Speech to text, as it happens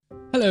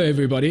Hello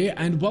everybody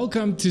and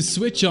welcome to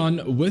Switch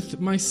On with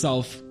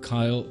myself,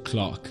 Kyle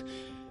Clark.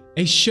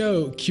 A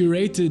show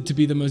curated to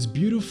be the most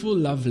beautiful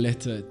love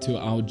letter to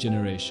our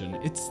generation.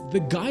 It's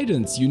the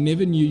guidance you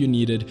never knew you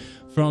needed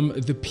from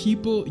the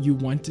people you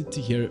wanted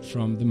to hear it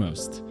from the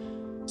most.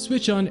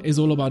 Switch On is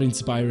all about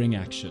inspiring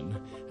action.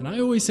 And I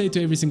always say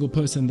to every single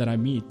person that I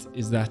meet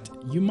is that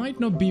you might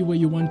not be where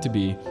you want to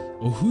be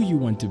or who you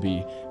want to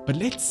be, but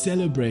let's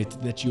celebrate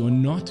that you're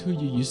not who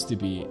you used to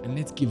be and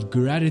let's give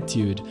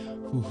gratitude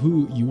for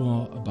who you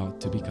are about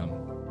to become.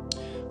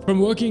 From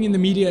working in the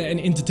media and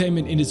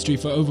entertainment industry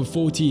for over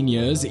 14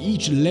 years,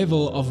 each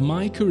level of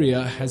my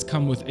career has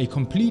come with a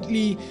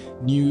completely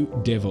new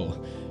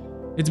devil.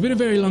 It's been a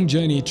very long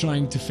journey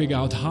trying to figure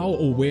out how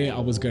or where I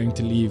was going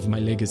to leave my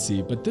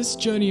legacy, but this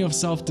journey of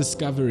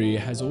self-discovery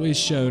has always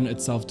shown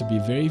itself to be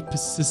very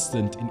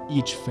persistent in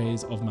each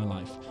phase of my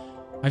life.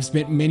 I've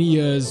spent many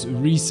years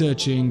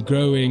researching,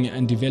 growing,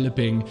 and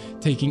developing,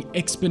 taking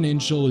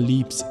exponential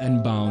leaps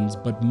and bounds,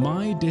 but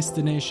my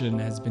destination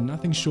has been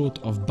nothing short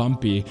of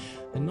bumpy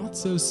and not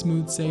so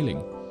smooth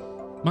sailing.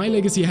 My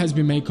legacy has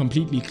been made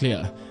completely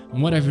clear,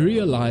 and what I've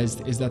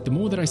realized is that the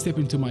more that I step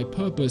into my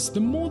purpose, the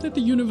more that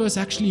the universe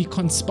actually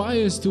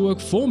conspires to work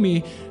for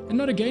me and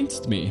not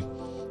against me.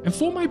 And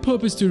for my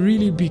purpose to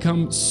really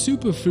become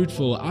super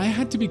fruitful, I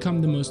had to become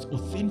the most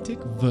authentic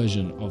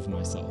version of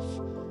myself.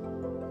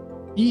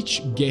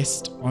 Each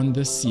guest on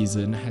this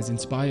season has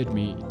inspired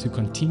me to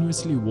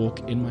continuously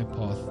walk in my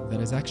path that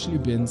has actually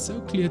been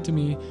so clear to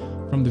me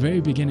from the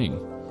very beginning.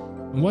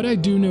 And what I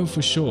do know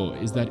for sure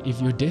is that if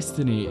your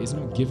destiny is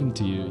not given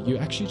to you, you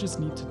actually just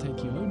need to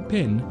take your own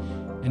pen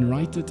and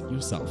write it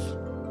yourself.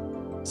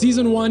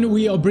 Season 1,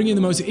 we are bringing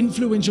the most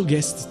influential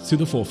guests to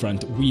the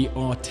forefront. We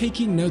are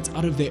taking notes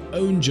out of their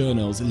own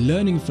journals,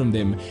 learning from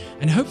them,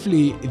 and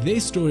hopefully their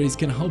stories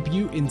can help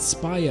you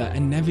inspire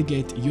and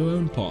navigate your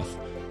own path.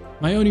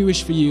 My only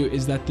wish for you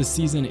is that this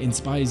season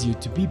inspires you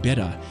to be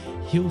better,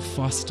 heal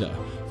faster,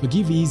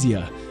 forgive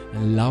easier,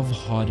 and love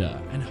harder,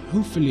 and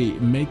hopefully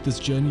make this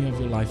journey of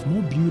your life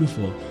more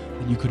beautiful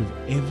than you could have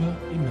ever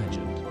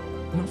imagined.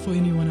 Not for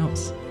anyone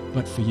else,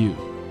 but for you.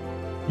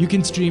 You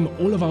can stream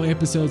all of our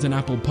episodes on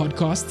Apple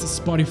Podcasts,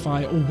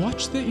 Spotify, or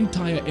watch the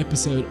entire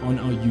episode on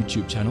our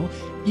YouTube channel.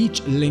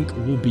 Each link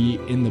will be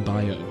in the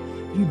bio.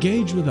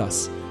 Engage with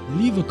us,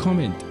 leave a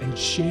comment, and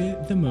share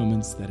the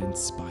moments that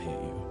inspire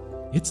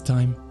you. It's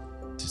time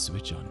to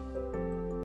switch on.